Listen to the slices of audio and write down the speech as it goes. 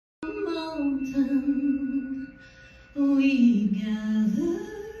mountain, we gather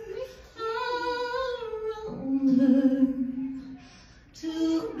around her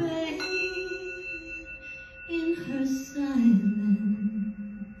to bathe in her silence,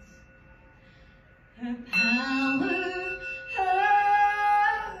 her power,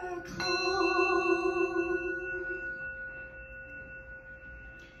 her calm.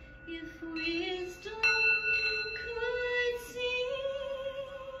 If wisdom could sing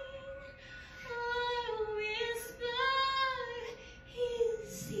or whisper his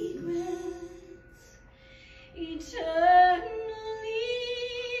secrets, eternally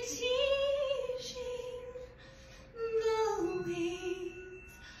teaching the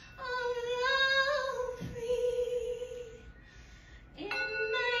ways of the free, in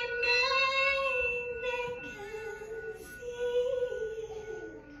my mind I can see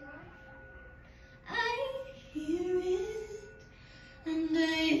it, I hear it, and I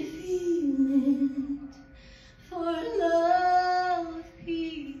feel it, for love,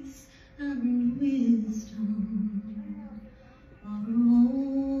 peace, and wisdom are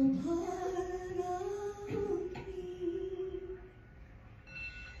all part of me.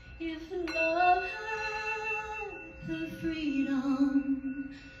 If love had the freedom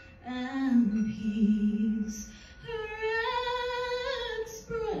and peace, her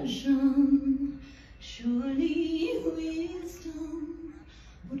expression, surely wisdom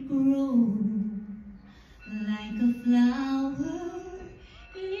would grow like a flower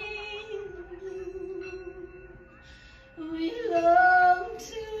in bloom. We long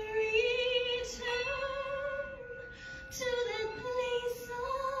to return to that place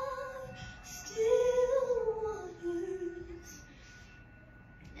of still waters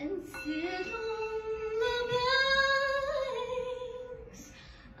and sit on the banks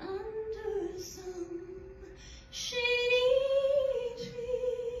under some shady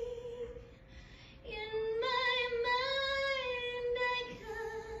tree. In my mind I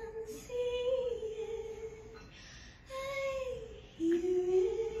can see it, I hear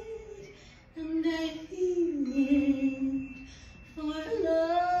it, and I feel it, for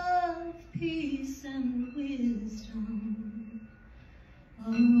love, peace, and wisdom are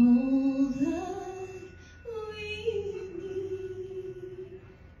all that we need.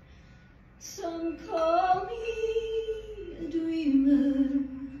 Some call me a dreamer,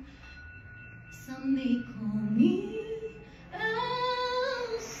 some may call me a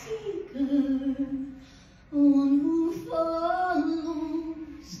seeker, one who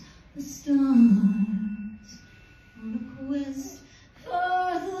follows the stars on a quest for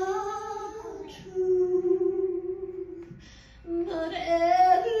the truth. But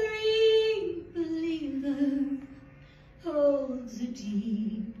every believer holds a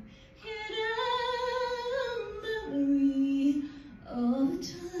deep hidden memory of a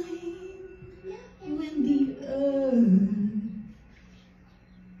time when the earth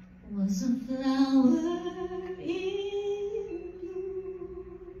was a flower in bloom.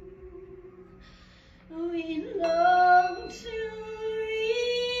 We long to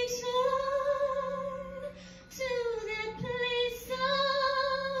return to that place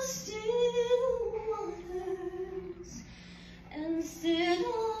of still waters and sit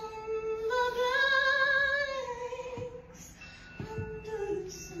on the banks under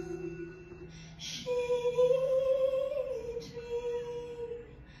some shady tree.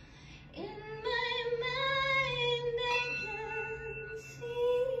 In my mind I can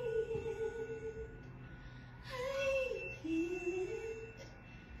see it, I feel it,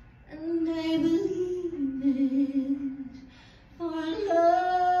 and I believe it, for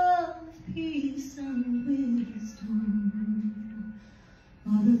love, peace, and wisdom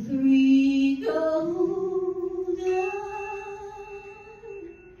are the three golden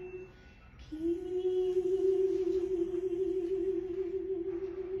keys.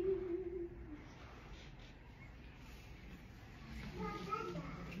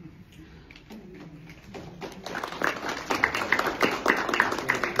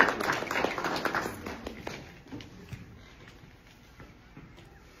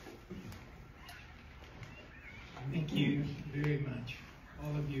 Thank you very much,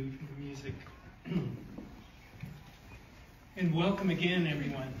 all of you, for the music. And welcome again,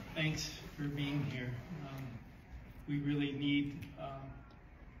 everyone. Thanks for being here. We really need,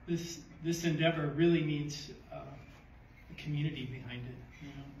 this endeavor really needs a community behind it. You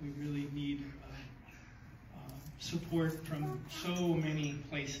know, we really need support from so many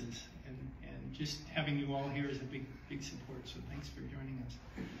places, and just having you all here is a big support, so thanks for joining us.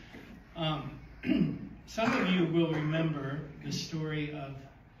 Some of you will remember the story of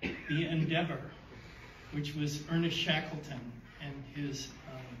the Endeavor, which was Ernest Shackleton and his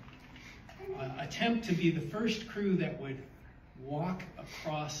attempt to be the first crew that would walk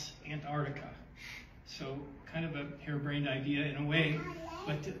across Antarctica. So kind of a harebrained idea in a way,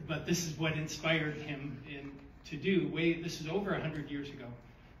 but this is what inspired him to do. This is over 100 years ago.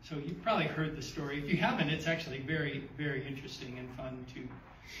 So you've probably heard the story. If you haven't, it's actually very, very interesting and fun to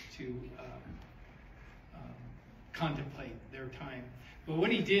contemplate their time. But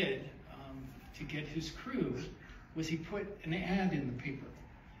what he did to get his crew was he put an ad in the paper.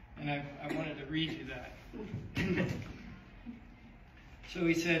 And I wanted to read you that. So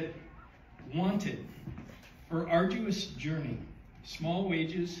he said, "Wanted for arduous journey, small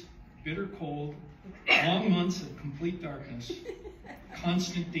wages, bitter cold, long months of complete darkness,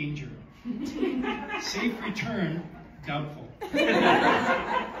 constant danger. Safe return, doubtful.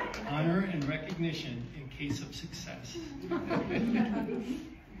 Honor and recognition in case of success."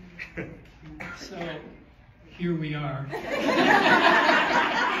 So here we are.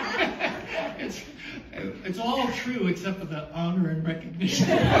 It's all true except for the honor and recognition.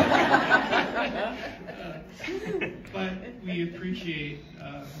 But we appreciate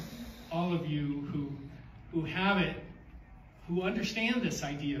all of you who have it, who understand this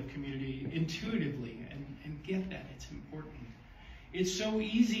idea of community intuitively and get that it's important. It's so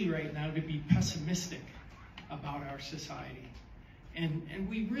easy right now to be pessimistic about our society. And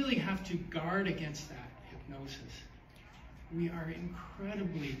we really have to guard against that hypnosis. We are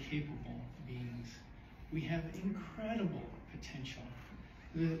incredibly capable beings. We have incredible potential.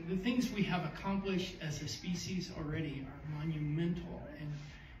 The things we have accomplished as a species already are monumental,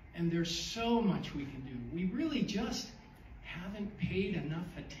 and there's so much we can do. We really just haven't paid enough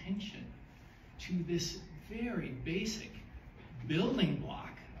attention to this very basic building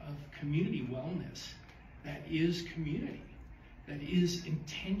block of community wellness that is community, that is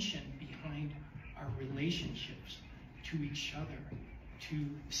intention behind our relationships to each other, to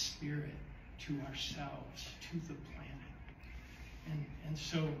spirit, to ourselves, to the planet. And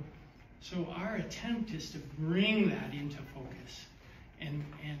so our attempt is to bring that into focus and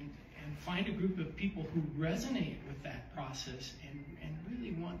find a group of people who resonate with that process and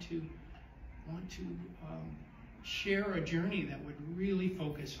really want to share a journey that would really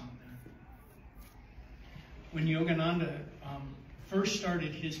focus on that. When Yogananda first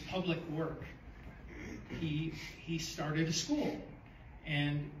started his public work, he started a school,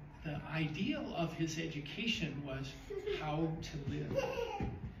 and the ideal of his education was how to live.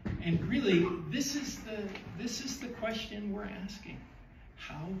 And really, this is the question we're asking: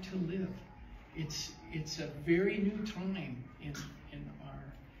 how to live. It's a very new time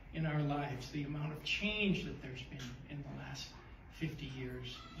in our lives. The amount of change that there's been in the last 50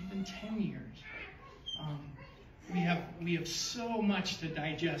 years, even 10 years. We have so much to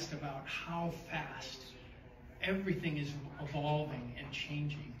digest about how fast everything is evolving and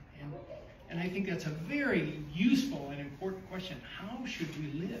changing. And I think that's a very useful and important question. How should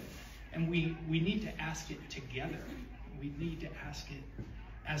we live? And we need to ask it together. We need to ask it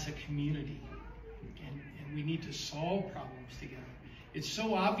as a community. And we need to solve problems together. It's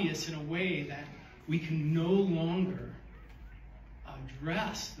so obvious in a way that we can no longer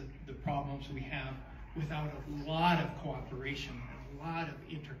address the problems we have without a lot of cooperation, a lot of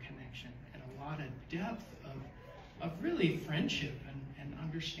interconnection, and a lot of depth of really friendship and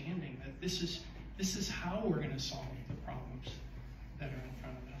understanding that this is how we're going to solve the problems that are in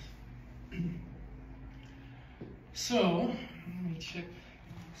front of us. So, let me check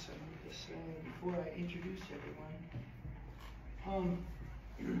some of this before I introduce everyone.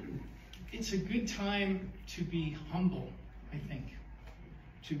 It's a good time to be humble, I think,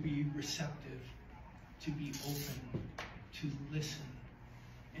 to be receptive, to be open, to listen.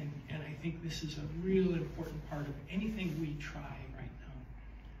 And I think this is a real important part of anything we try right now,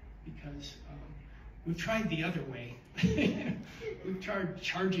 because we've tried the other way. We've tried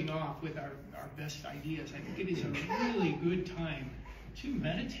charging off with our best ideas. I think it is a really good time to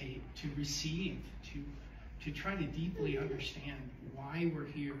meditate, to receive, to try to deeply understand why we're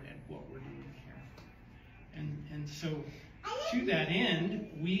here and what we're doing here. And so to that end,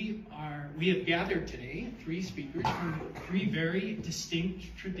 we have gathered today 3 speakers from 3 very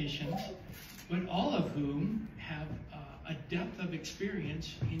distinct traditions, but all of whom have a depth of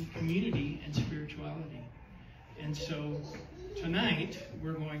experience in community and spirituality. And so tonight,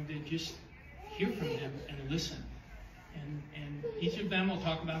 we're going to just hear from them and listen. And each of them will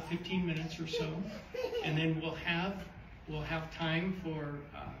talk about 15 minutes or so, and then we'll have time for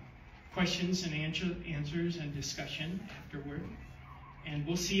questions and answers and discussion afterward. And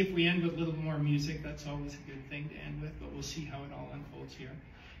we'll see if we end with a little more music. That's always a good thing to end with, but we'll see how it all unfolds here.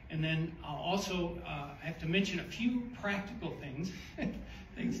 And then I'll also I have to mention a few practical things.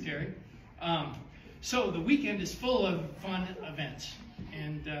 Thanks, Terry. So the weekend is full of fun events,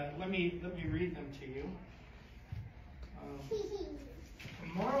 and let me read them to you.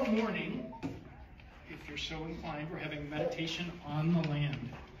 Tomorrow morning, if you're so inclined, we're having meditation on the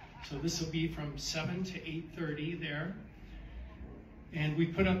land. So this will be from 7 to 8:30 there. And we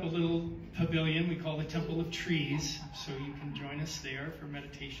put up a little pavilion we call the Temple of Trees, so you can join us there for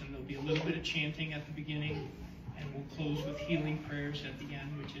meditation. There'll be a little bit of chanting at the beginning, and we'll close with healing prayers at the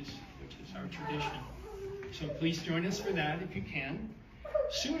end, which is our tradition. So please join us for that if you can.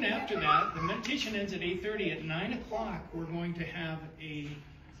 Soon after that, the meditation ends at 8:30. At 9 o'clock, we're going to have a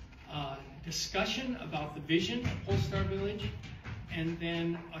discussion about the vision of Polestar Village, and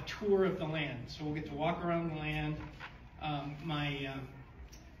then a tour of the land. So we'll get to walk around the land. My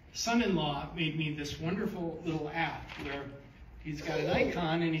son-in-law made me this wonderful little app where he's got an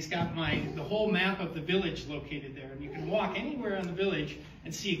icon and he's got the whole map of the village located there. And you can walk anywhere in the village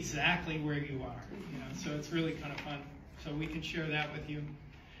and see exactly where you are. So it's really kind of fun. So we can share that with you.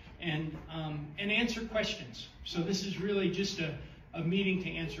 And answer questions. So this is really just a meeting to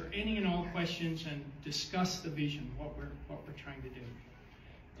answer any and all questions and discuss the vision, what we're trying to do.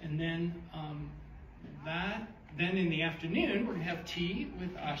 And then then in the afternoon, we're going to have tea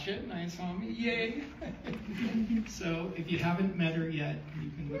with Asha and Ayaswami. Yay! So if you haven't met her yet, you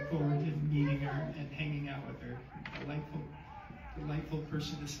can look forward to meeting her and hanging out with her. Delightful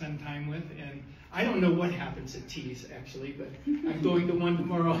person to spend time with. And I don't know what happens at teas, actually, but I'm going to one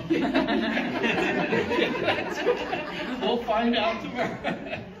tomorrow. We'll find out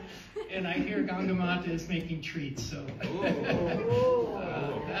tomorrow. And I hear Gangamata is making treats, so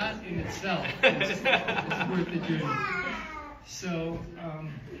that in itself is worth the journey. So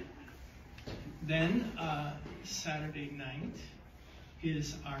then Saturday night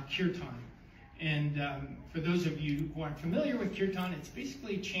is our kirtan. And for those of you who aren't familiar with kirtan, it's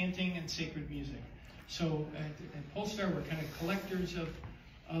basically chanting and sacred music. So at Polestar, we're kind of collectors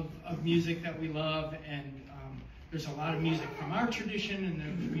of music that we love, and there's a lot of music from our tradition, and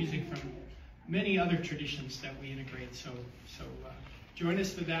there's music from many other traditions that we integrate. So join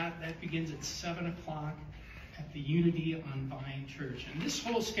us for that. That begins at 7 o'clock at the Unity on Vine Church. And this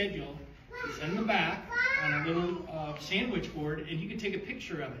whole schedule is in the back on a little sandwich board, and you can take a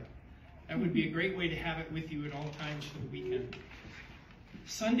picture of it. That would be a great way to have it with you at all times for the weekend.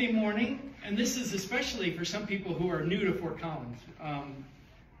 Sunday morning, and this is especially for some people who are new to Fort Collins,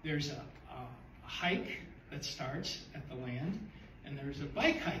 there's a hike that starts at the land, and there's a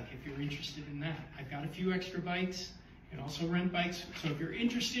bike hike if you're interested in that. I've got a few extra bikes. You can also rent bikes. So if you're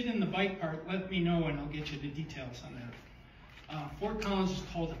interested in the bike part, let me know and I'll get you the details on that. Fort Collins is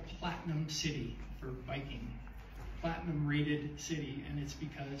called a platinum city for biking. Platinum rated city, and it's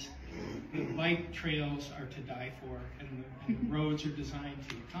because the bike trails are to die for, and the roads are designed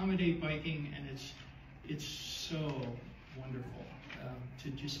to accommodate biking, and it's so wonderful to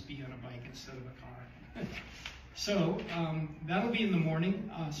just be on a bike instead of a car. So that'll be in the morning,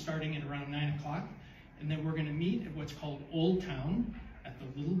 starting at around 9 o'clock, and then we're going to meet at what's called Old Town at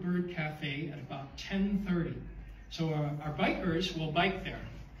the Little Bird Cafe at about 10:30. So our bikers will bike there,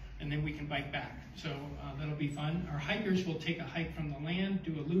 and then we can bike back. So that'll be fun. Our hikers will take a hike from the land,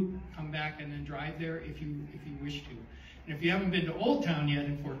 do a loop, come back, and then drive there if you wish to. And if you haven't been to Old Town yet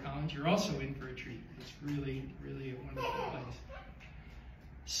in Fort Collins, you're also in for a treat. It's really, really a wonderful place.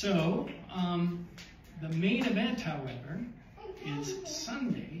 So the main event, however, is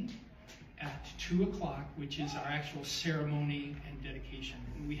Sunday at 2 o'clock, which is our actual ceremony and dedication.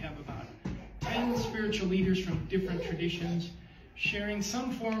 And we have about 10 spiritual leaders from different traditions sharing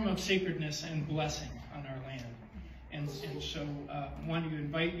some form of sacredness and blessing on our land. And so I want to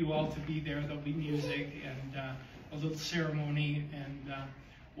invite you all to be there. There'll be music and a little ceremony and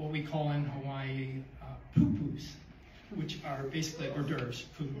what we call in Hawaii pupus, which are basically hors d'oeuvres,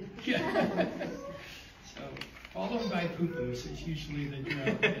 food. So followed by pupus is usually the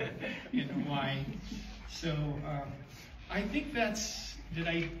drill in Hawaii. So I think did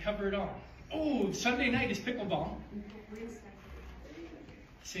I cover it all? Oh, Sunday night is pickleball.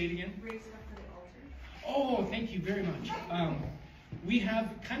 Say it again. Raise up for the altar. Oh, thank you very much. We have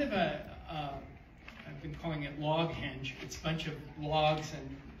kind of I've been calling it log henge. It's a bunch of logs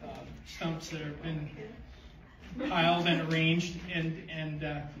and stumps that have been piled and arranged, and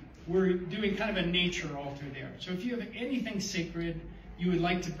we're doing kind of a nature altar there. So if you have anything sacred you would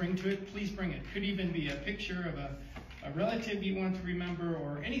like to bring to it, please bring it. Could even be a picture of a relative you want to remember,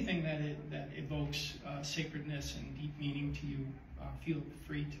 or anything that evokes sacredness and deep meaning to you. Feel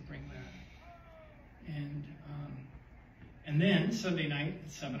free to bring that. And then Sunday night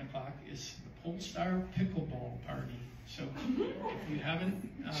at 7 o'clock is the Polestar Pickleball Party. So if you haven't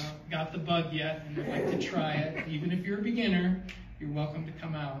got the bug yet and would like to try it, even if you're a beginner, you're welcome to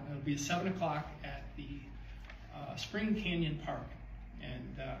come out. It'll be at 7 o'clock at the Spring Canyon Park.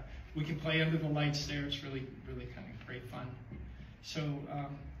 And we can play under the lights there. It's really, really kind of great fun. So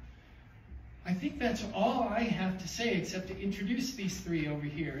I think that's all I have to say except to introduce these three over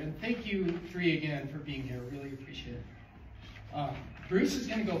here. And thank you three again for being here. Really appreciate it. Bruce is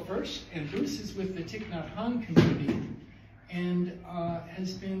going to go first, and Bruce is with the Thich Nhat Hanh community and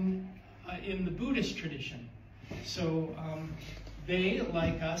has been in the Buddhist tradition. So they,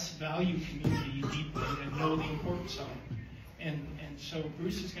 like us, value community deeply and know the importance of it. And so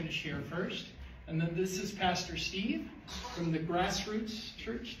Bruce is going to share first. And then this is Pastor Steve from the Grassroots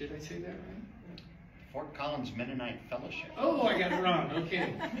Church. Did I say that right? Fort Collins Mennonite Fellowship. Oh, I got it wrong.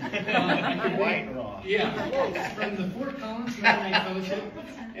 Okay. Quite wrong. Yeah, from the Fort Collins Mennonite Fellowship.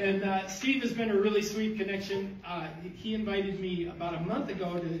 And Steve has been a really sweet connection. He invited me about a month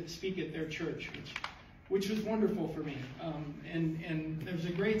ago to speak at their church, which was wonderful for me. And there was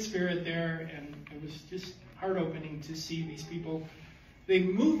a great spirit there, and it was just heart-opening to see these people. They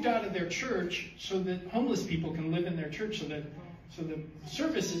moved out of their church so that homeless people can live in their church, so the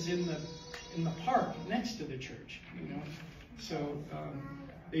service is in the park next to the church, you know. So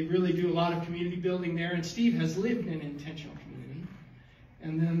they really do a lot of community building there, and Steve has lived in intentional community.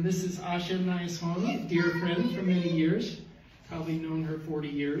 And then this is Asha Nayaswamy, a dear friend for many years, probably known her 40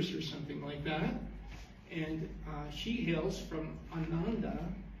 years or something like that. And she hails from Ananda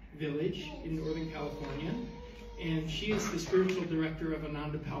Village in Northern California. And she is the spiritual director of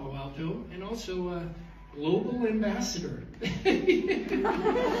Ananda Palo Alto and also a global ambassador.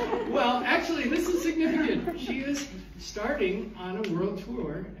 Well, actually, this is significant. She is starting on a world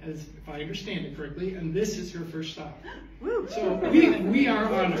tour, as if I understand it correctly, and this is her first stop. So we are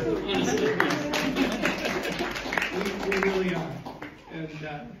honored, honestly. We really are.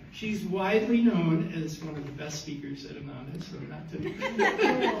 And she's widely known as one of the best speakers at Ananda, so not to,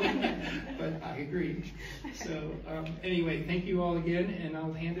 but I agree. So anyway, thank you all again, and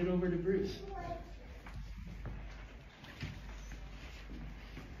I'll hand it over to Bruce.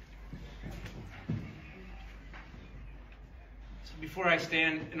 So before I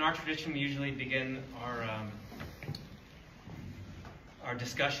stand, in our tradition, we usually begin our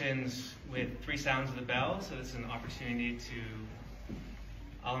discussions with 3 sounds of the bell. So this is an opportunity to,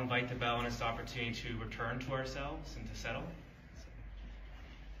 I'll invite the bell, and it's an opportunity to return to ourselves and to settle.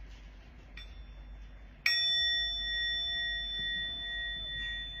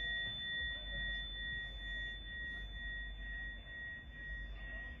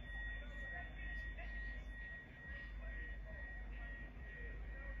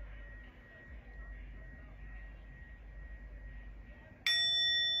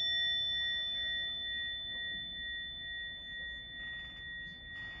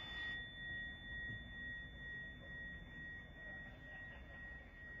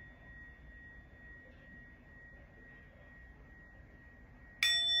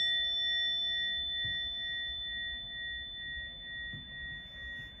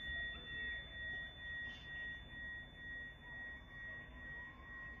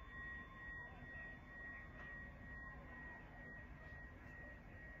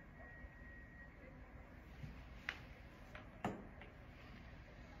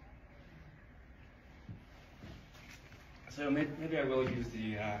 So maybe I will use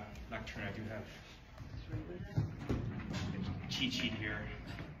the lectern. I do have a cheat sheet here.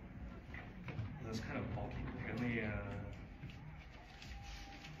 It's kind of bulky. Let me.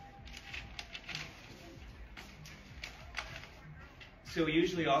 So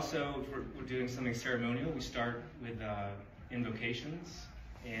usually also, if we're doing something ceremonial, we start with invocations,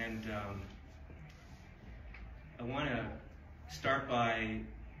 and I want to start by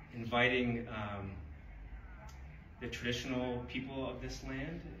inviting the traditional people of this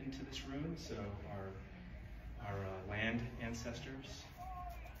land into this room, so our land ancestors.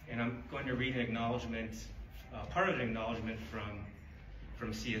 And I'm going to read an acknowledgement, part of an acknowledgement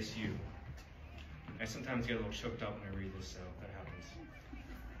from CSU. I sometimes get a little choked up when I read this, so that happens.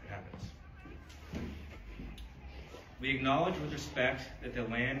 It happens. We acknowledge with respect that the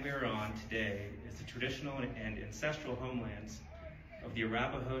land we are on today is the traditional and ancestral homelands of the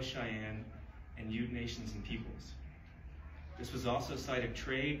Arapaho, Cheyenne, and Ute nations and peoples. This was also a site of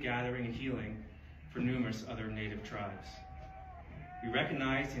trade, gathering, and healing for numerous other native tribes. We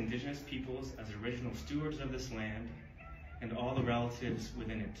recognize the indigenous peoples as original stewards of this land and all the relatives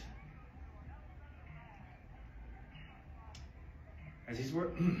within it. As these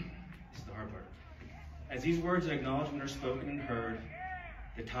words, this is the hard part. As these words of acknowledgement are spoken and heard,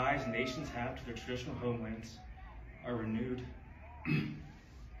 the ties nations have to their traditional homelands are renewed and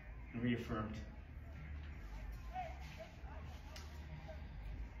reaffirmed.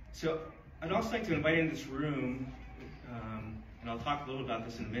 So I'd also like to invite into this room, and I'll talk a little about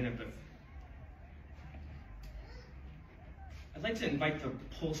this in a minute, but I'd like to invite the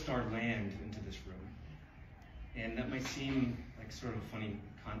Polestar land into this room. And that might seem like sort of a funny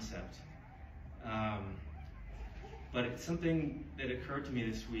concept. But it's something that occurred to me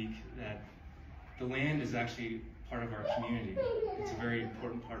this week, that the land is actually part of our community. It's a very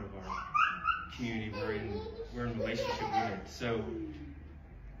important part of our community. We're in relationship with it.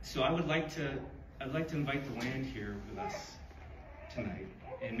 So I'd like to invite the land here with us tonight.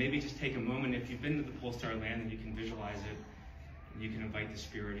 And maybe just take a moment, if you've been to the Polestar land, and you can visualize it, and you can invite the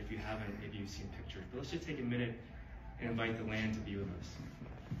spirit. If you haven't, maybe you've seen pictures. But let's just take a minute and invite the land to be with us.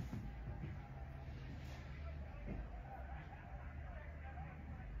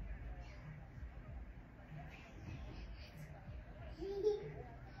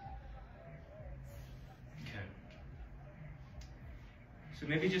 Okay. So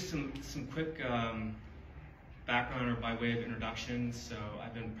maybe just some quick background or by way of introduction. So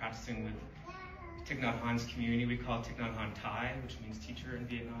I've been practicing with Thich Nhat Hanh's community. We call it Thich Nhat Hanh Thai, which means teacher in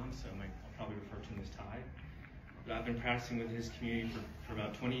Vietnam, so I'll probably refer to him as Thai. But I've been practicing with his community for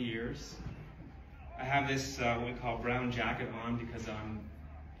about 20 years. I have this what we call brown jacket on because I'm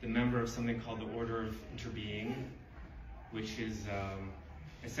the member of something called the Order of Interbeing, which is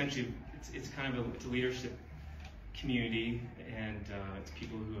essentially, it's kind of it's a leadership community, and it's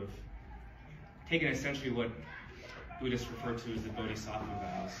people who have taken essentially what Buddhists refer to as the Bodhisattva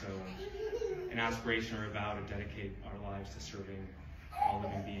vow, so an aspiration or a vow to dedicate our lives to serving all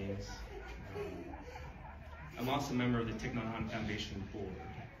living beings. I'm also a member of the Thich Nhat Hanh Foundation board,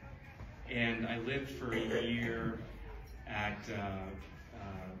 and I lived for a year at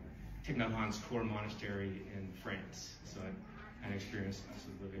Thich Nhat Hanh's core monastery in France, so I had experience also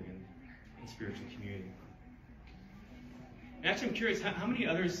living in spiritual community. And actually, I'm curious, how many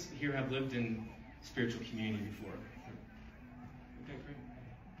others here have lived in spiritual community before? Okay, great.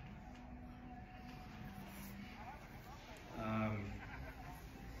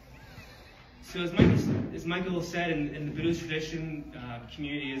 So as Michael said, in the Buddhist tradition,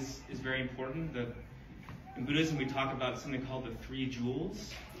 community is very important. In Buddhism, we talk about something called the three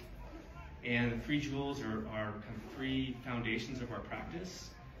jewels. And the three jewels are kind of three foundations of our practice.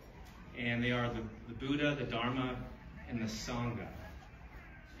 And they are the Buddha, the Dharma, and the Sangha.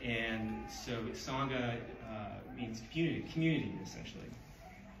 And so Sangha means community essentially.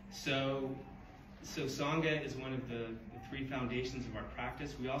 So Sangha is one of the three foundations of our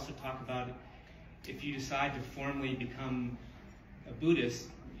practice. We also talk about, if you decide to formally become a Buddhist,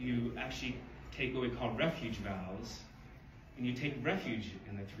 you actually take what we call refuge vows, and you take refuge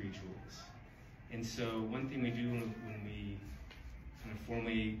in the three jewels. And so one thing we do when we kind of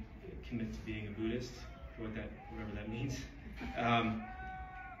formally commit to being a Buddhist, whatever that means,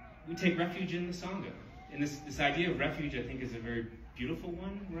 we take refuge in the Sangha. And this idea of refuge, I think, is a very beautiful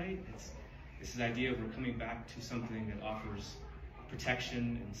one, right? It's this idea of we're coming back to something that offers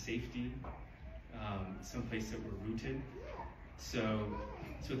protection and safety, someplace that we're rooted. So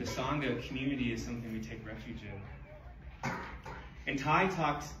the Sangha community is something we take refuge in. And Thai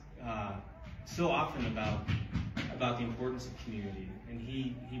talks so often about the importance of community, and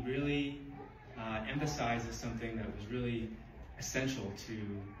he really emphasizes something that was really essential to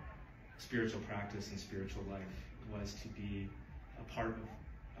spiritual practice and spiritual life, was to be a part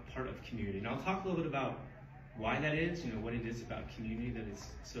of community. And I'll talk a little bit about why that is, what it is about community that is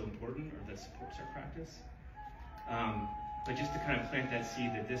so important, or that supports our practice. But just to kind of plant that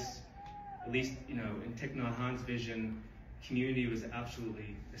seed that this, at least, in Thich Nhat Hanh's vision, community was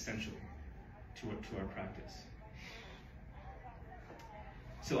absolutely essential to our practice.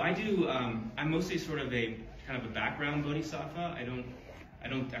 So I'm mostly sort of a kind of a background bodhisattva. I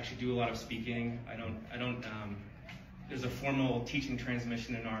don't actually do a lot of speaking. I don't there's a formal teaching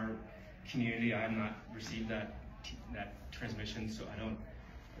transmission in our community. I have not received that transmission, so I don't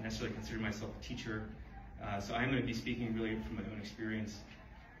necessarily consider myself a teacher. So I'm going to be speaking really from my own experience.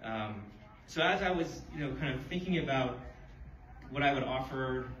 So as I was, kind of thinking about what I would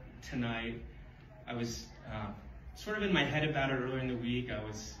offer tonight, I was sort of in my head about it earlier in the week. I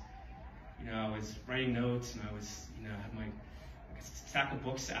was writing notes, and I was, had my stack of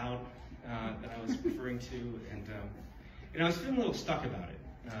books out that I was referring to, and I was feeling a little stuck about it.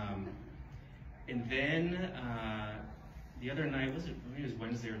 And then the other night, maybe it was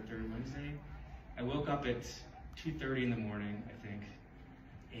Wednesday or third Wednesday, I woke up at 2:30 in the morning, I think,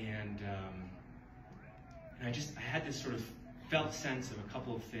 and I had this sort of felt sense of a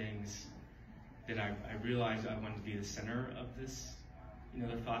couple of things that I realized I wanted to be the center of this,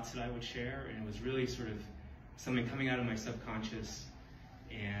 the thoughts that I would share, and it was really sort of something coming out of my subconscious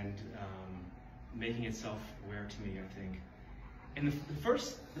and making itself aware to me, I think. And the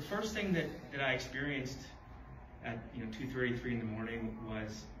first thing that I experienced at 2:33 in the morning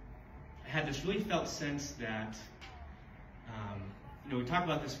was I had this really felt sense that we talk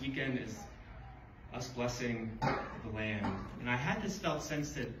about this weekend as us blessing the land, and I had this felt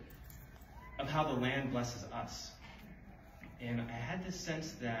sense of how the land blesses us, and I had this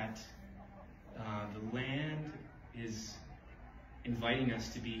sense that the land is inviting us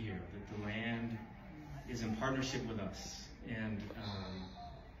to be here, that the land is in partnership with us, and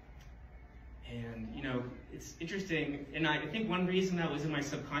it's interesting, and I think one reason that was in my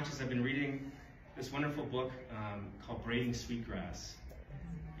subconscious, I've been reading this wonderful book called Braiding Sweetgrass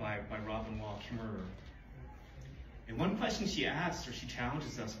by Robin Wall Kimmerer. And one question she asks, or she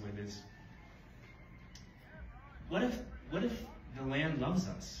challenges us with, is, what if the land loves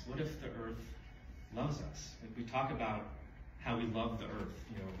us? What if the earth loves us? Like, we talk about how we love the earth,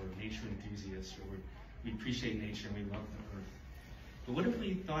 we're nature enthusiasts, or we appreciate nature and we love the earth. But what if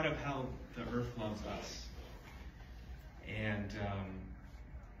we thought of how the earth loves us? And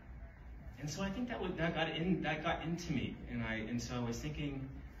so I think that got into me, and so I was thinking,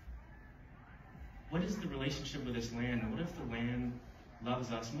 what is the relationship with this land? And what if the land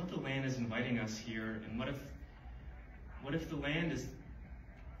loves us? And what if the land is inviting us here? And what if the land is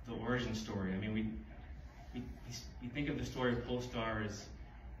the origin story? I mean, we think of the story of Polestar as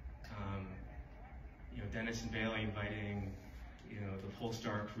Dennis and Bailey inviting the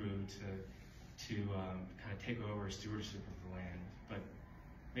Polestar crew to kind of take over stewardship of the land. But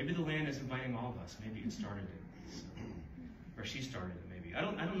maybe the land is inviting all of us. Maybe it started it, or she started it. Maybe I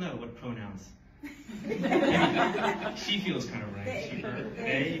don't know what pronouns. She feels kind of right. She, her,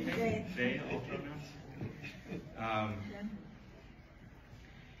 they, all pronouns.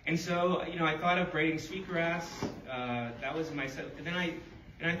 And so I thought of braiding sweetgrass. That was in my set. And then I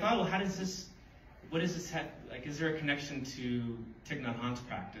thought, well, what does this have? Like, is there a connection to Thich Nhat Hanh's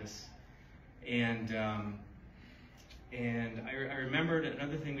practice? And I remembered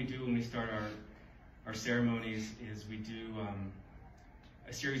another thing we do when we start our ceremonies is we do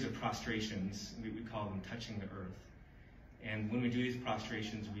a series of prostrations. We call them touching the earth. And when we do these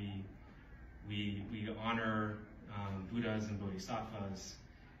prostrations, we honor Buddhas and Bodhisattvas.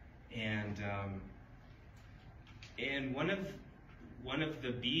 And one of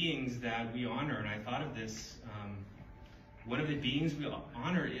the beings that we honor, and I thought of this, one of the beings we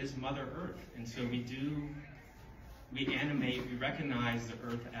honor is Mother Earth. And so we recognize the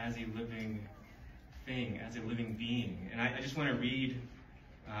earth as a living thing, as a living being. And I just want to read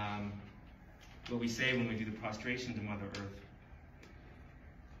what we say when we do the prostration to Mother Earth.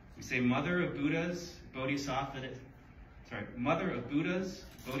 We say, Mother of Buddhas, Bodhisattvas,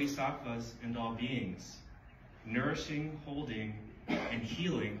 and all beings, nourishing, holding, and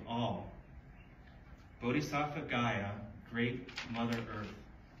healing all. Bodhisattva Gaia, great Mother Earth,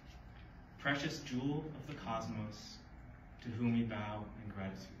 precious jewel of the cosmos, to whom we bow in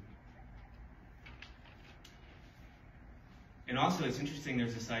gratitude. And also, it's interesting,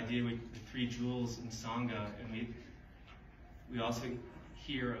 there's this idea with the three jewels in Sangha, and we also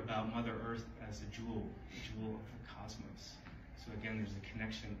hear about Mother Earth as a jewel of the cosmos. So again, there's a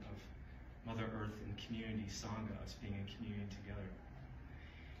connection of Mother Earth and community, Sangha, us being in community together.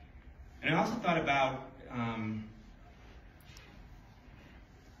 And I also thought about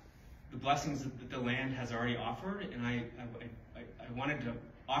the blessings that the land has already offered, and I wanted to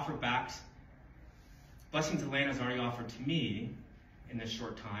offer back blessings the land has already offered to me in this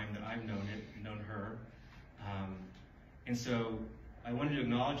short time that I've known her. And so I wanted to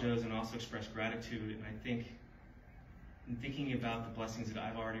acknowledge those and also express gratitude. And I think in thinking about the blessings that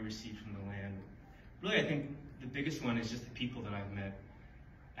I've already received from the land, really I think the biggest one is just the people that I've met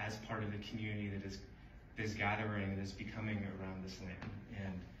as part of the community that is gathering and is becoming around this land.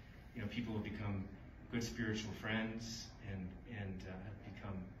 And people have become good spiritual friends and have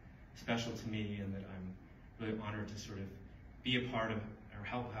become special to me, and that I'm really honored to sort of be a part of or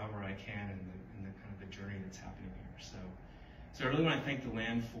help however I can in the kind of the journey that's happening here. So I really want to thank the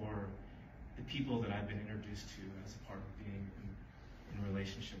land for the people that I've been introduced to as a part of being in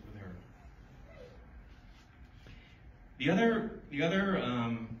relationship with her. The other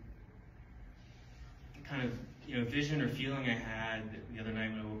kind of vision or feeling I had the other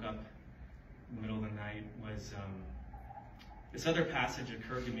night when I woke up in the middle of the night was this other passage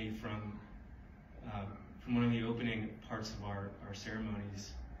occurred to me from one of the opening parts of our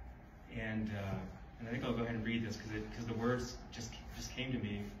ceremonies, and I think I'll go ahead and read this because the words just came to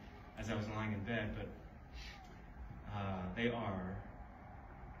me as I was lying in bed, but they are: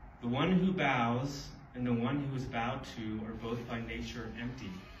 the one who bows and the one who is bowed to are both by nature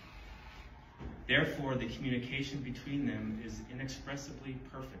empty. Therefore, the communication between them is inexpressibly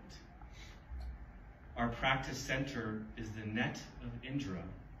perfect. Our practice center is the net of Indra,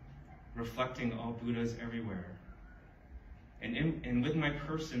 reflecting all Buddhas everywhere. And with my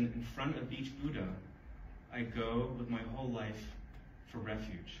person in front of each Buddha, I go with my whole life for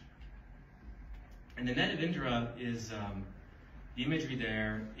refuge. And the net of Indra is, the imagery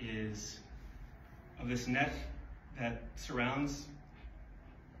there is of this net that surrounds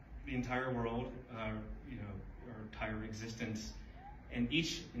the entire world, our entire existence. And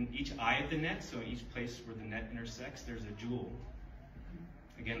in each eye of the net, so in each place where the net intersects, there's a jewel.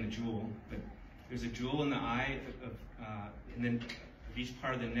 Again, the jewel, but there's a jewel in the eye and then of each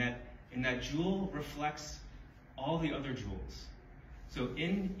part of the net, and that jewel reflects all the other jewels. So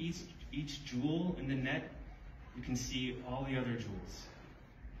in each jewel in the net, you can see all the other jewels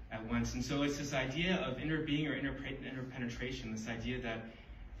at once. And so it's this idea of inner being or inner penetration, this idea that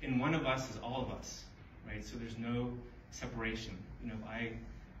in one of us is all of us, right? So there's no separation.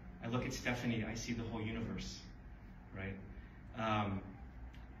 I look at Stephanie, I see the whole universe, right?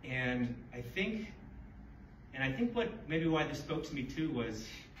 And I think why this spoke to me too was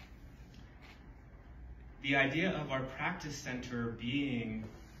the idea of our practice center being,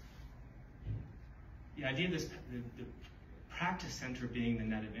 the idea of the practice center being the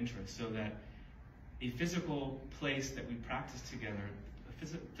net of interest, so that a physical place that we practice together, a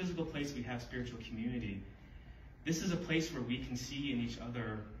physical place we have spiritual community, this is a place where we can see in each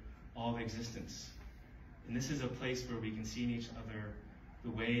other all of existence. And this is a place where we can see in each other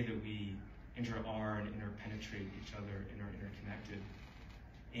the way that we inter-are and interpenetrate each other and are interconnected.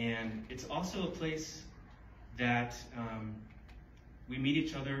 And it's also a place that we meet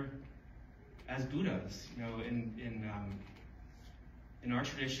each other as Buddhas. In our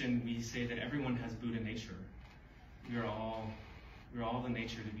tradition, we say that everyone has Buddha nature. We're all the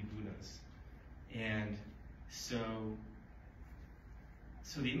nature to be Buddhas. And so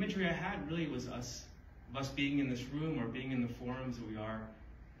the imagery I had really was us being in this room or being in the forums that we are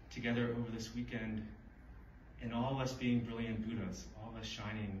together over this weekend, and all of us being brilliant Buddhas, all of us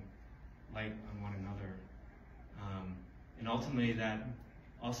shining light on one another. And ultimately that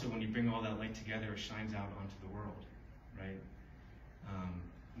also, when you bring all that light together, it shines out onto the world, right?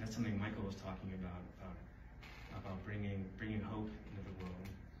 And that's something Michael was talking about bringing hope into the world.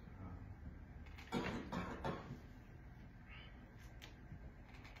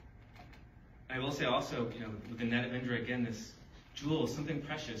 I will say also, with the net of Indra, again, this jewel is something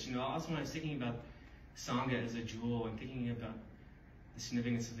precious. Also when I was thinking about Sangha as a jewel and thinking about the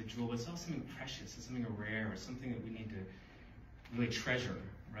significance of the jewel, but it's also something precious, it's something rare, it's something that we need to really treasure,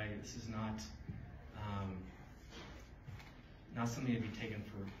 right? This is not something to be taken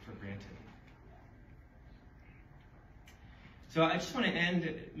for granted. So I just want to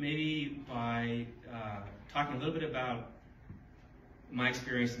end maybe by talking a little bit about my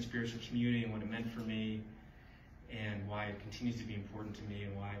experience in spiritual community and what it meant for me, and why it continues to be important to me,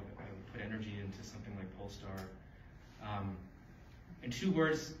 and why I would put energy into something like Polestar. And two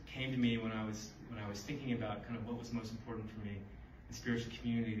words came to me when I was thinking about kind of what was most important for me in spiritual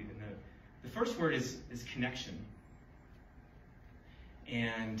community. And the first word is connection.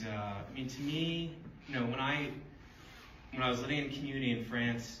 And to me, when I was living in community in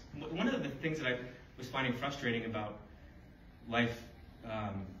France, one of the things that I was finding frustrating about life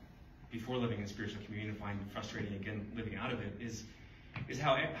before living in spiritual community, and find frustrating again living out of it, is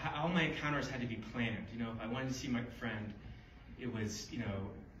how all my encounters had to be planned. If I wanted to see my friend, it was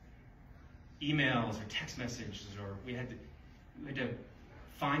emails or text messages, or we had to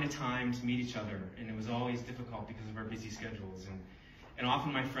find a time to meet each other, and it was always difficult because of our busy schedules. And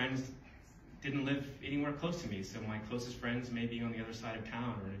often my friends didn't live anywhere close to me, so my closest friends may be on the other side of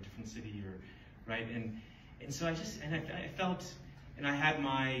town or in a different city, right? And so I felt, and I had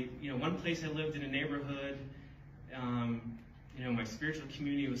my, one place I lived in a neighborhood, my spiritual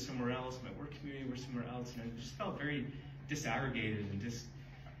community was somewhere else, my work community was somewhere else, and I just felt very disaggregated and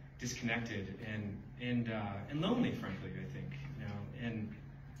disconnected and lonely, frankly, I think, and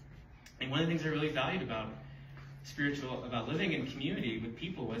one of the things I really valued about living in community with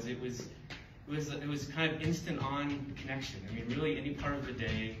people was it was kind of instant on connection. Really any part of the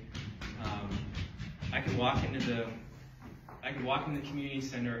day, I could walk into the community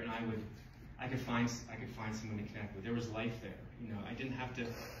center and I could find someone to connect with. There was life there. I didn't have to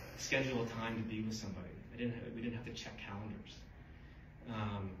schedule a time to be with somebody. We didn't have to check calendars.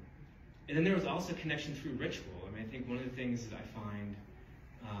 And then there was also connection through ritual. I think one of the things that I find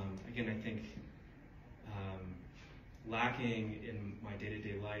again, I think lacking in my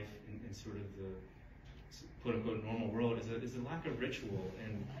day-to-day life in sort of the quote-unquote normal world is a lack of ritual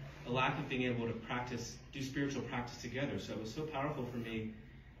and a lack of being able to do spiritual practice together. So it was so powerful for me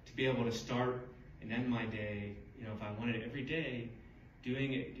to be able to start and end my day, if I wanted every day,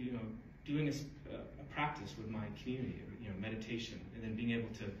 doing a practice with my community, meditation, and then being able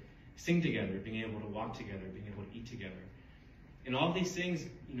to sing together, being able to walk together, being able to eat together. And all these things,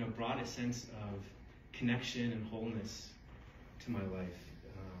 brought a sense of connection and wholeness to my life.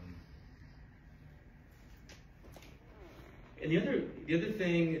 And the other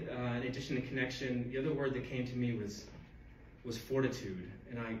thing, in addition to connection, the other word that came to me was fortitude.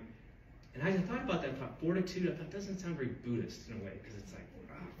 And I thought about that. I thought fortitude. I thought doesn't sound very Buddhist in a way because it's like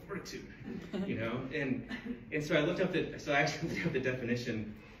fortitude, And so I actually looked up the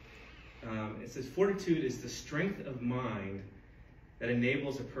definition. It says fortitude is the strength of mind that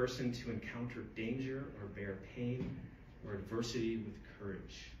enables a person to encounter danger or bear pain or adversity with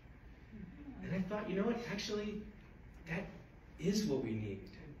courage. And I thought, actually, that is what we need.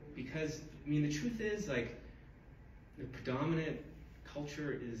 Because, the truth is, the predominant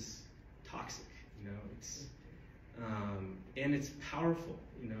culture is toxic, it's, and it's powerful,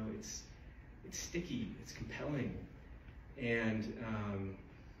 it's sticky, it's compelling. And,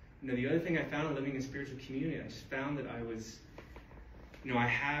 the other thing I found living in spiritual community, I just found that I was, I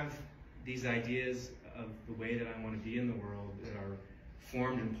have these ideas of the way that I want to be in the world that are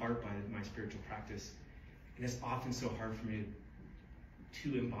formed in part by my spiritual practice. And it's often so hard for me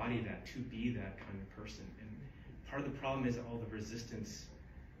to embody that, to be that kind of person. And part of the problem is all the resistance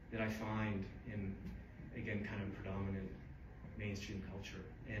that I find in, again, kind of predominant mainstream culture.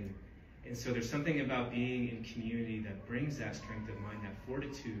 And so there's something about being in community that brings that strength of mind, that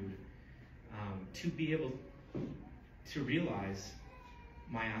fortitude, to be able to realize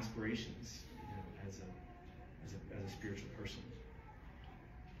my aspirations, as a spiritual person.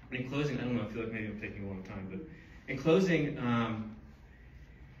 And in closing, I don't know, I feel like maybe I'm taking a long time, but in closing, I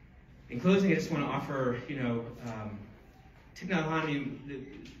just want to offer, Thich Nhat Hanh,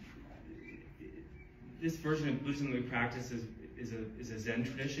 this version of Buddhism that we practice is a Zen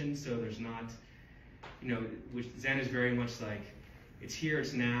tradition, so there's not, which Zen is very much like, it's here,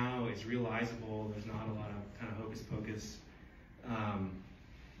 it's now, it's realizable, there's not a lot of kind of hocus pocus.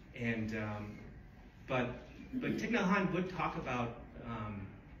 But Thich Nhat Hanh would talk about,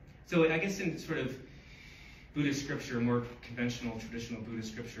 so I guess in sort of Buddhist scripture, more conventional, traditional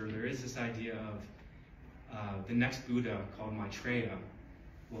Buddhist scripture, there is this idea of the next Buddha called Maitreya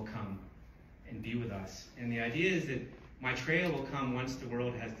will come and be with us. And the idea is that Maitreya will come once the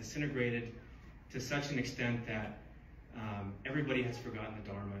world has disintegrated to such an extent that everybody has forgotten the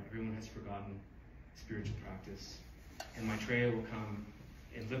Dharma, everyone has forgotten spiritual practice. And Maitreya will come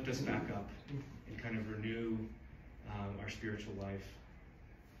and lift us back up and kind of renew our spiritual life.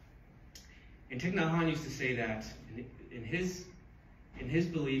 And Thich Nhat Hanh used to say that in his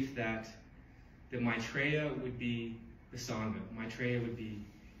belief that Maitreya would be the Sangha, Maitreya would be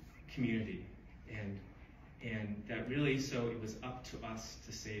community, and that really, so it was up to us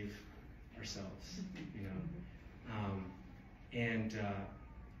to save ourselves, and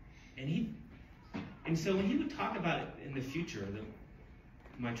so when he would talk about it in the future, that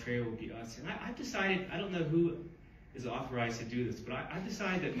Maitreya will be us, and I've decided, I don't know who is authorized to do this, but I've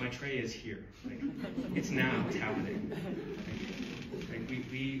decided that Maitreya is here. Like, it's now, it's happening. Like,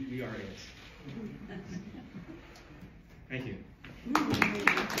 we are it. Thank you.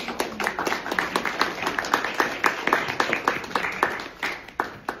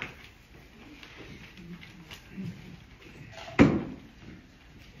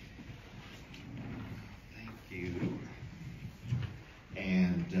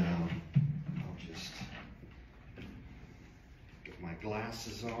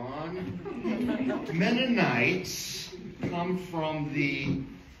 Glasses on. Mennonites come from the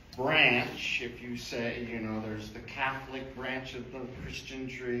branch, if you say, there's the Catholic branch of the Christian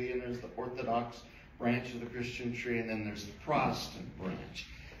tree, and there's the Orthodox branch of the Christian tree, and then there's the Protestant branch.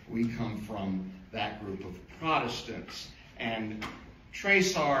 We come from that group of Protestants and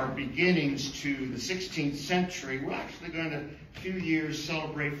trace our beginnings to the 16th century. We're actually going to, in a few years,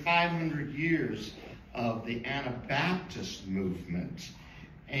 celebrate 500 years of the Anabaptist movement.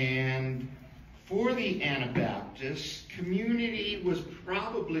 And for the Anabaptists, community was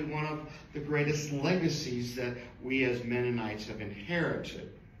probably one of the greatest legacies that we as Mennonites have inherited.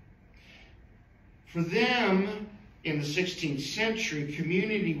 For them, in the 16th century,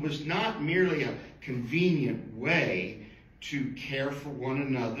 community was not merely a convenient way to care for one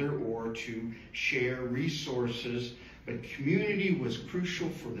another or to share resources, but community was crucial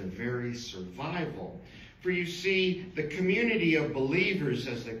for their very survival. For you see, the community of believers,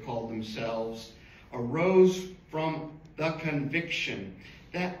 as they called themselves, arose from the conviction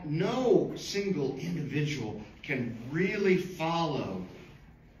that no single individual can really follow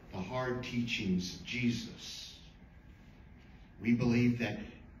the hard teachings of Jesus. We believe that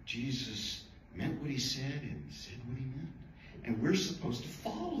Jesus meant what he said and said what he meant, and we're supposed to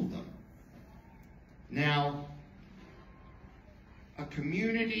follow them. Now, a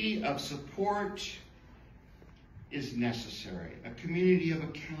community of support is necessary, a community of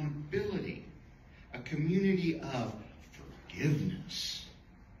accountability, a community of forgiveness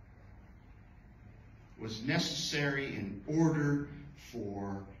was necessary in order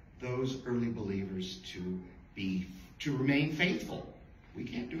for those early believers to remain faithful. We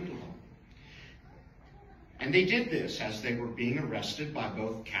can't do it alone. And they did this as they were being arrested by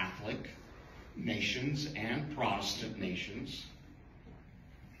both Catholic nations and Protestant nations.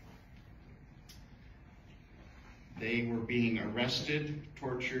 They were being arrested,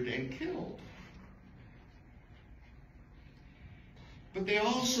 tortured, and killed. But they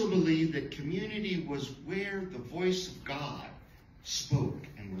also believed that community was where the voice of God spoke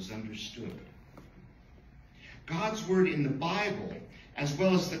and was understood. God's word in the Bible, as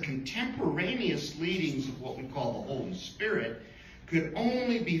well as the contemporaneous leadings of what we call the Holy Spirit, could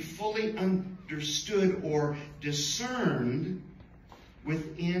only be fully understood or discerned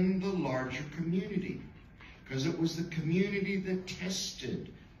within the larger community, because it was the community that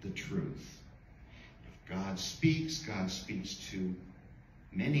tested the truth. If God speaks to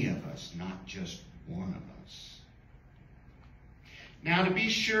many of us, not just one of us. Now, to be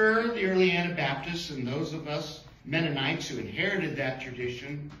sure, the early Anabaptists and those of us Mennonites who inherited that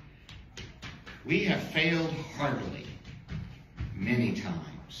tradition, we have failed heartily many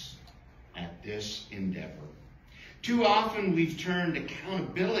times at this endeavor. Too often we've turned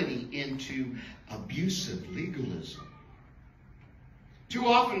accountability into abusive legalism. Too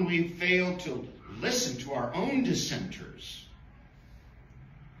often we've failed to listen to our own dissenters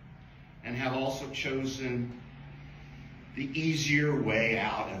and have also chosen the easier way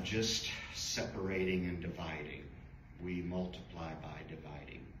out of just separating and dividing. We multiply by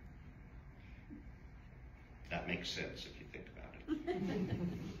dividing. That makes sense if you think about it.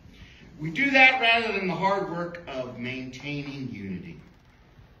 We do that rather than the hard work of maintaining unity.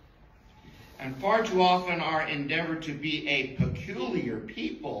 And far too often our endeavor to be a peculiar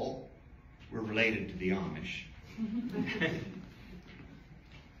people, we're related to the Amish,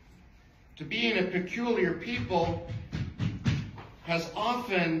 to being a peculiar people has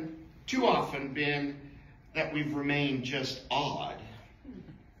too often been that we've remained just odd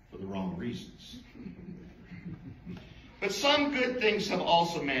for the wrong reasons. But some good things have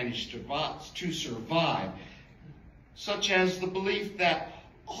also managed to survive, such as the belief that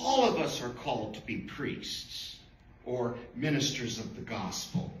all of us are called to be priests or ministers of the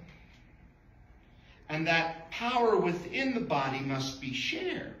gospel, and that power within the body must be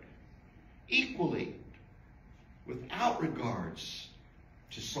shared equally without regards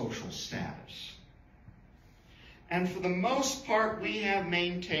to social status. And for the most part, we have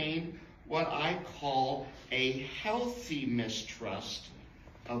maintained what I call a healthy mistrust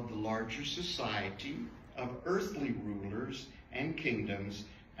of the larger society, of earthly rulers and kingdoms,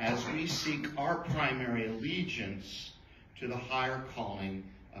 as we seek our primary allegiance to the higher calling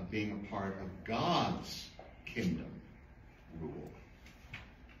of being a part of God's kingdom rule.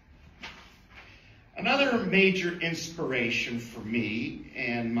 Another major inspiration for me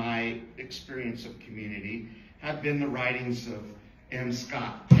and my experience of community have been the writings of M.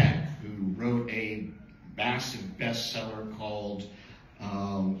 Scott Peck, who wrote a massive bestseller called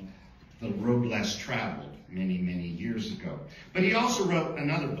The Road Less Traveled many, many years ago. But he also wrote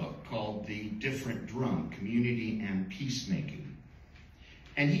another book called The Different Drum, Community and Peacemaking.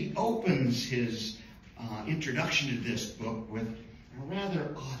 And he opens his introduction to this book with a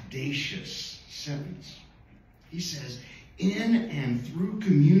rather audacious sentence. He says, "In and through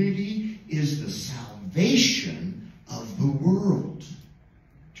community is the salvation of the world."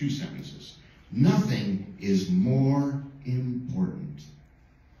 2 sentences. Nothing is more important.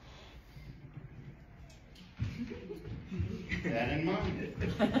 Keep that in mind.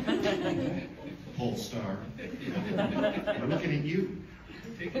 Polestar. We're looking at you.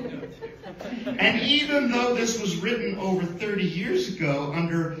 And even though this was written over 30 years ago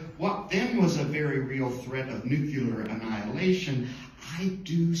under what then was a very real threat of nuclear annihilation, I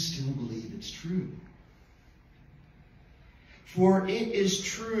do still believe it's true. For it is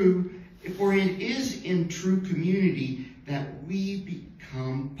in true community that we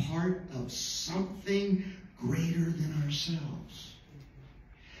become part of something greater than ourselves.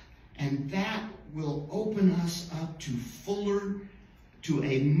 And that will open us up to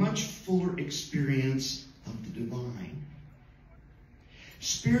a much fuller experience of the divine.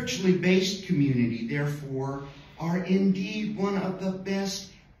 Spiritually based community, therefore, are indeed one of the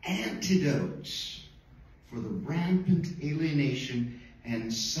best antidotes for the rampant alienation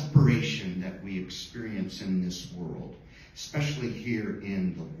and separation that we experience in this world, especially here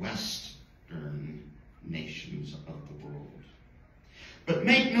in the Western nations of the world. But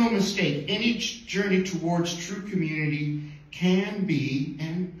make no mistake, any journey towards true community can be,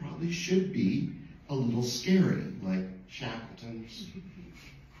 and probably should be, a little scary, like Shackleton's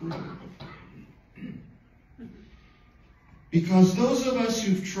crew. Because those of us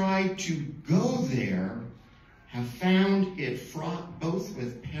who've tried to go there have found it fraught both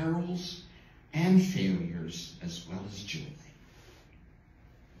with perils and failures as well as joy.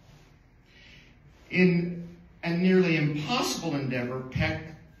 In a nearly impossible endeavor, Peck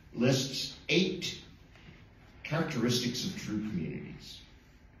lists 8 characteristics of true communities.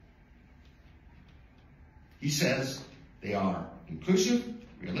 He says they are inclusive,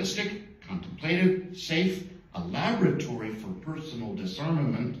 realistic, contemplative, safe, a laboratory for personal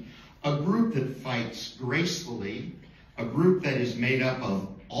disarmament, a group that fights gracefully, a group that is made up of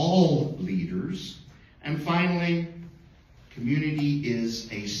all leaders, and finally, community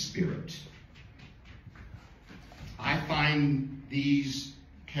is a spirit. I find these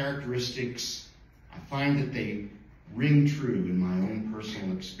characteristics, I find that they ring true in my own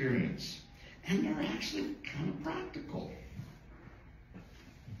personal experience, and they're actually kind of practical.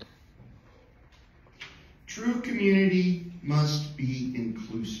 True community must be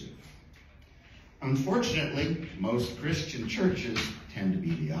inclusive. Unfortunately, most Christian churches tend to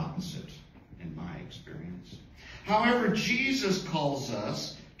be the opposite, in my experience. However, Jesus calls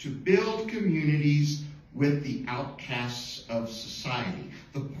us to build communities with the outcasts of society,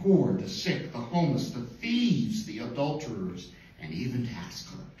 the poor, the sick, the homeless, the thieves, the adulterers, and even tax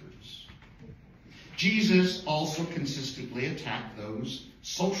collectors. Jesus also consistently attacked those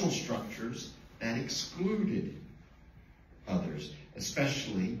social structures that excluded others,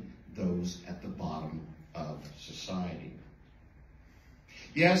 especially those at the bottom of society.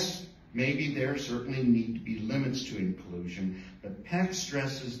 Yes, maybe there certainly need to be limits to inclusion, but Peck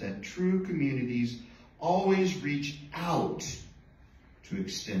stresses that true communities always reach out to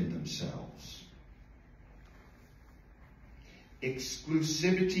extend themselves.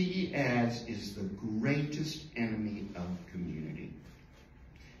 Exclusivity, he adds, is the greatest enemy of community.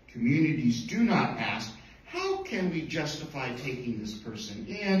 Communities do not ask, how can we justify taking this person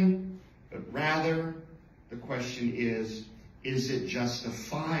in? But rather, the question is it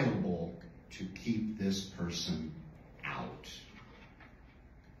justifiable to keep this person out?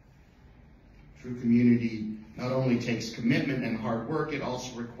 True community not only takes commitment and hard work, it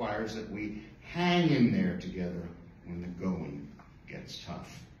also requires that we hang in there together when the going gets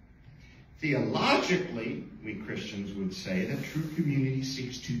tough. Theologically, we Christians would say that true community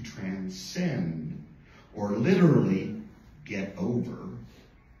seeks to transcend, or literally get over,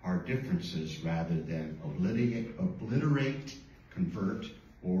 our differences rather than obliterate, convert,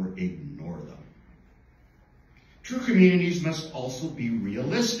 or ignore them. True communities must also be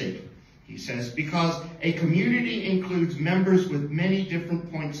realistic, he says, because a community includes members with many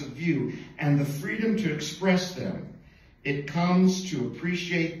different points of view and the freedom to express them. It comes to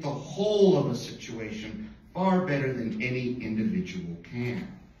appreciate the whole of a situation far better than any individual can.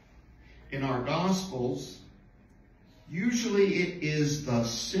 In our Gospels, usually it is the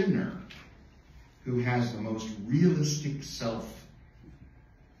sinner who has the most realistic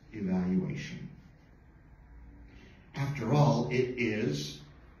self-evaluation. After all, it is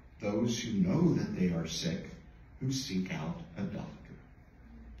those who know that they are sick who seek out a doctor.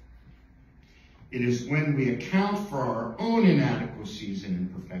 It is when we account for our own inadequacies and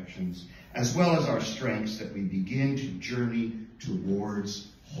imperfections, as well as our strengths, that we begin to journey towards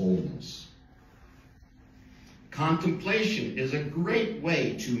wholeness. Contemplation is a great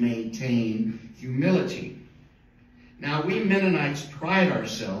way to maintain humility. Now, we Mennonites pride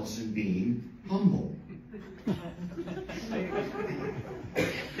ourselves in being humble.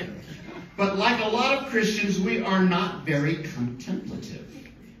 But like a lot of Christians, we are not very contemplative.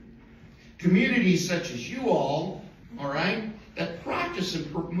 Communities such as you all right, that practice and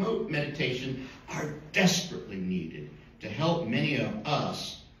promote meditation are desperately needed to help many of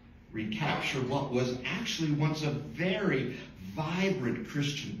us recapture what was actually once a very vibrant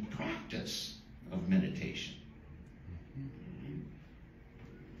Christian practice of meditation.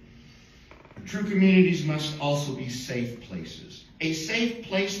 True communities must also be safe places. A safe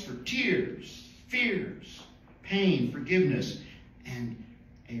place for tears, fears, pain, forgiveness, and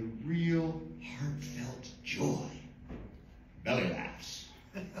a real heartfelt joy. Belly laughs.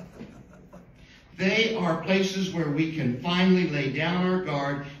 They are places where we can finally lay down our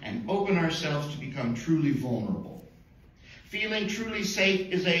guard and open ourselves to become truly vulnerable. Feeling truly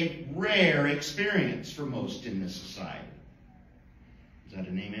safe is a rare experience for most in this society. Is that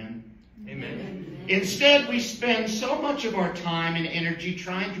an amen? Amen. Instead, we spend so much of our time and energy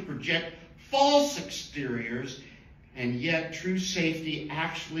trying to project false exteriors, and yet true safety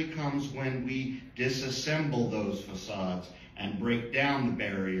actually comes when we disassemble those facades and break down the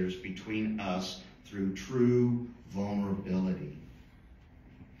barriers between us through true vulnerability.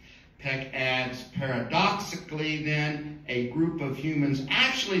 Peck adds, paradoxically then, a group of humans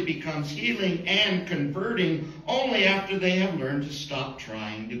actually becomes healing and converting only after they have learned to stop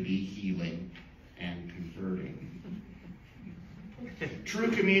trying to be healing and converting.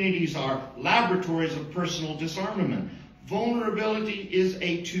 True communities are laboratories of personal disarmament. Vulnerability is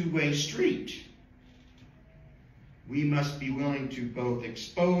a two-way street. We must be willing to both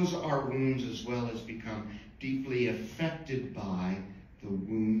expose our wounds as well as become deeply affected by the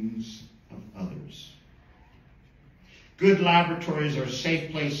wounds of others. Good laboratories are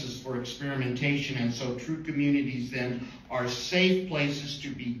safe places for experimentation, and so true communities then are safe places to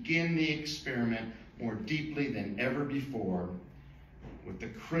begin the experiment more deeply than ever before with the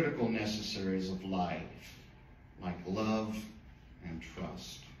critical necessaries of life, like love and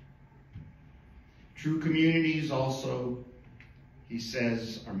trust. True communities also, he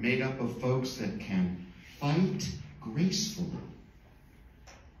says, are made up of folks that can fight gracefully.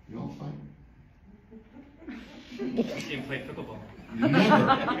 You all fight? Team play pickleball.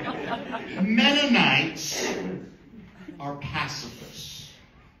 Never. Mennonites are pacifists.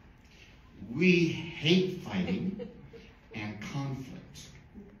 We hate fighting and conflict.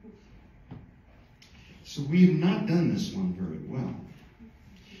 So we have not done this one very well.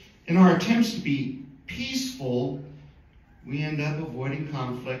 In our attempts to be peaceful, we end up avoiding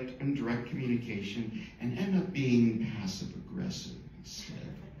conflict and direct communication and end up being passive-aggressive instead.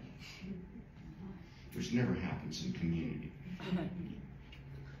 Which never happens in community.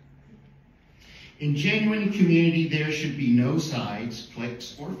 In genuine community, there should be no sides,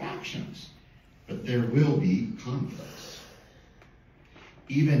 cliques, or factions, but there will be conflicts.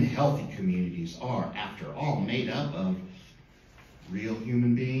 Even healthy communities are, after all, made up of real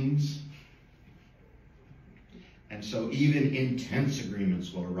human beings. And so even intense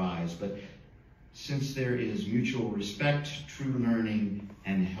agreements will arise, but since there is mutual respect, true learning,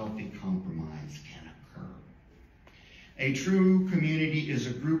 and healthy compromise can occur. A true community is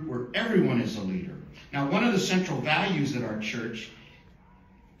a group where everyone is a leader. Now, one of the central values at our church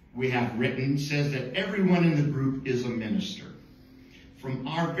we have written says that everyone in the group is a minister. From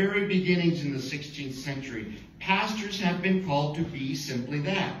our very beginnings in the 16th century, pastors have been called to be simply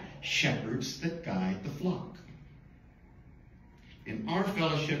that, shepherds that guide the flock. In our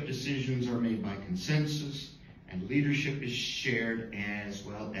fellowship, decisions are made by consensus, and leadership is shared as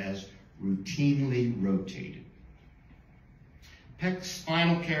well as routinely rotated. Peck's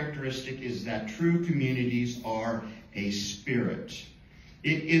final characteristic is that true communities are a spirit.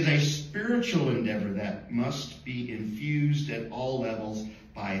 It is a spiritual endeavor that must be infused at all levels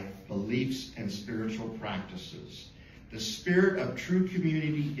by beliefs and spiritual practices. The spirit of true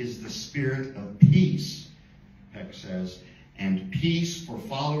community is the spirit of peace, Peck says, and peace for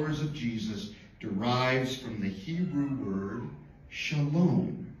followers of Jesus derives from the Hebrew word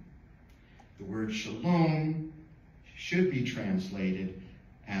shalom. The word shalom should be translated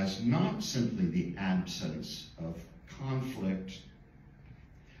as not simply the absence of conflict,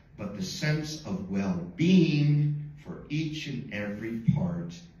 but the sense of well-being for each and every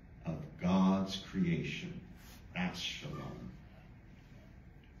part of God's creation. That's shalom.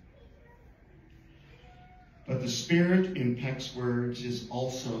 But the spirit, in Peck's words, is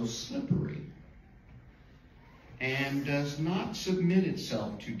also slippery and does not submit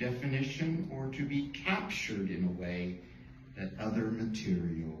itself to definition or to be captured in a way that other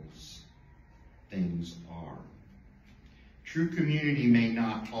materials, things are. True community may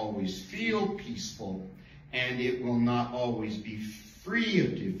not always feel peaceful, and it will not always be free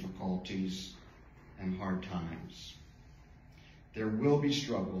of difficulties and hard times. There will be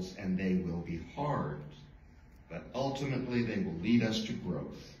struggles, and they will be hard. But ultimately, they will lead us to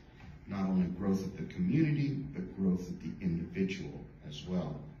growth. Not only growth of the community, but growth of the individual as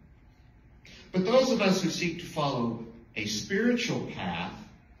well. But those of us who seek to follow a spiritual path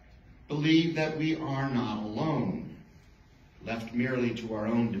believe that we are not alone, left merely to our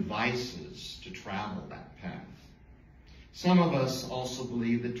own devices to travel that path. Some of us also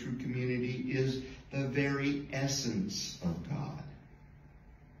believe that true community is the very essence of God.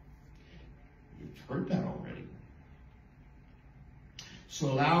 You've heard that already.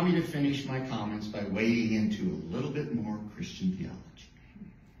 So allow me to finish my comments by wading into a little bit more Christian theology.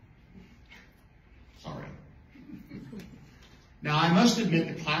 Sorry. Now, I must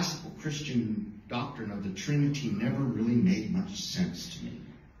admit the classical Christian doctrine of the Trinity never really made much sense to me.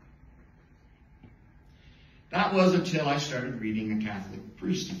 That was until I started reading a Catholic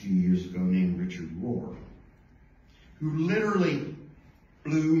priest a few years ago named Richard Rohr, who literally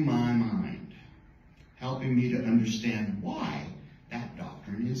blew my mind, helping me to understand why that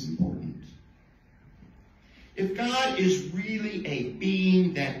doctrine is important. If God is really a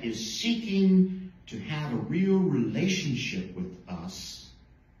being that is seeking to have a real relationship with us,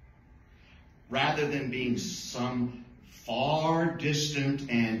 rather than being some far distant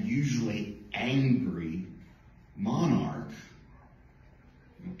and usually angry monarch,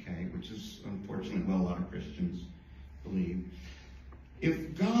 okay, which is unfortunately what a lot of Christians believe.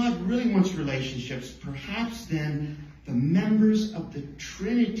 If God really wants relationships, perhaps then the members of the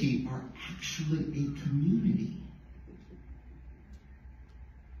Trinity are actually a community.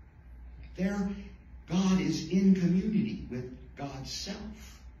 God is in community with God's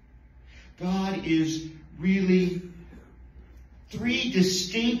self. God is really three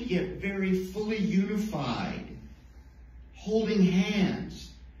distinct yet very fully unified, holding hands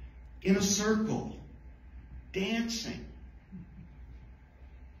in a circle, dancing.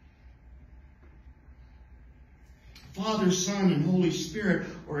 Father, Son, and Holy Spirit,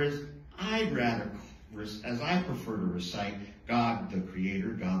 or as I prefer to recite, God the Creator,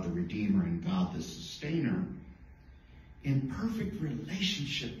 God the Redeemer, and God the Sustainer, in perfect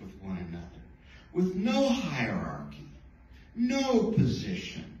relationship with one another, with no hierarchy, no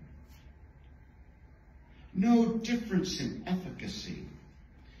position, no difference in efficacy,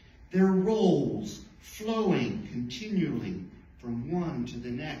 their roles flowing continually from one to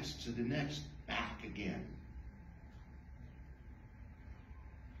the next, back again.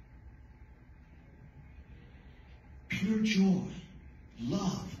 Pure joy,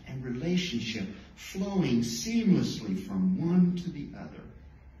 love, and relationship flowing seamlessly from one to the other.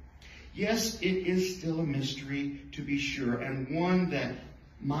 Yes, it is still a mystery, to be sure, and one that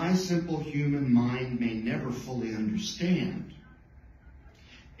my simple human mind may never fully understand.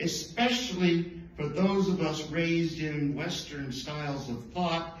 Especially for those of us raised in Western styles of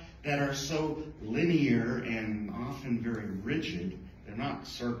thought that are so linear and often very rigid. They're not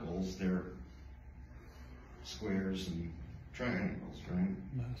circles, they're squares and triangles, right?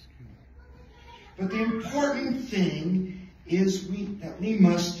 But the important thing is that we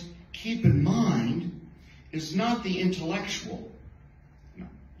must keep in mind is not the intellectual. No,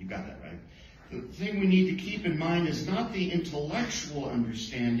 you got that right. The thing we need to keep in mind is not the intellectual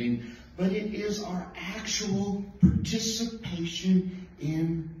understanding, but it is our actual participation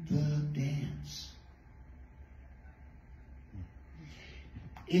in the dance.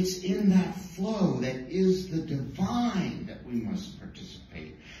 It's in that flow that is the divine that we must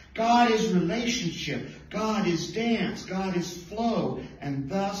participate. God is relationship, God is dance, God is flow, and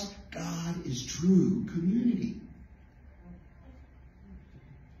thus God is true community.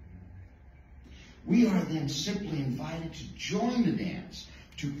 We are then simply invited to join the dance,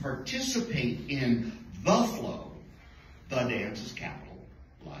 to participate in the flow. The dance is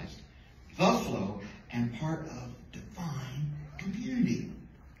capitalized. The flow, and part of divine community.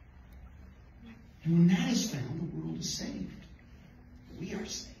 And when that is found, the world is saved. We are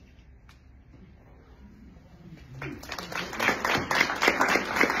saved. I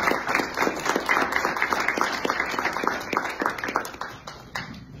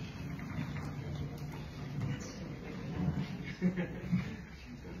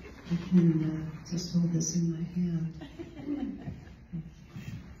can just hold this in my hand.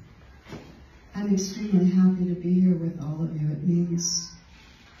 I'm extremely happy to be here with all of you. It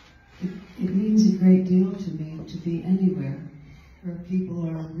means a great deal to me to be anywhere where people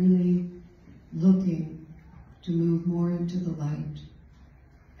are really looking to move more into the light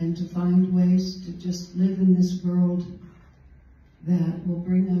and to find ways to just live in this world that will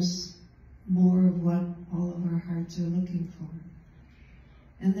bring us more of what all of our hearts are looking for.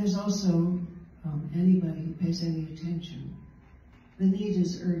 And there's also anybody who pays any attention. The need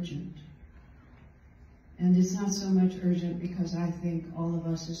is urgent. And it's not so much urgent because I think all of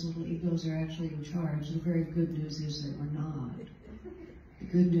us as little egos are actually in charge. The very good news is that we're not. The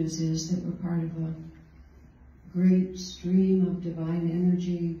good news is that we're part of a great stream of divine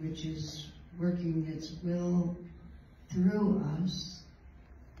energy which is working its will through us,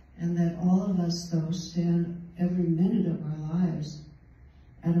 and that all of us, though, stand every minute of our lives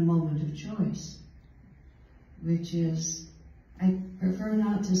at a moment of choice. which is, I prefer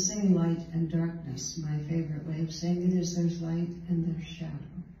not to say light and darkness. My favorite way of saying it is there's light and there's shadow.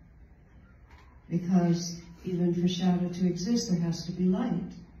 Because even for shadow to exist, there has to be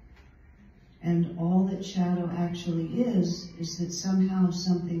light. And all that shadow actually is that somehow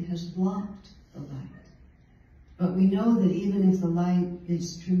something has blocked the light. But we know that even if the light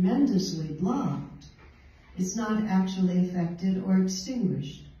is tremendously blocked, it's not actually affected or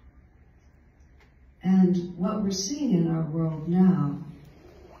extinguished. And what we're seeing in our world now,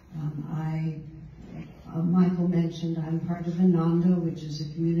 Michael mentioned I'm part of Ananda, which is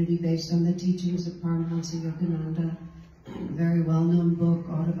a community based on the teachings of Paramahansa Yogananda, a very well-known book,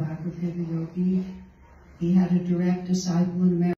 Autobiography of a Yogi. He had a direct disciple in America.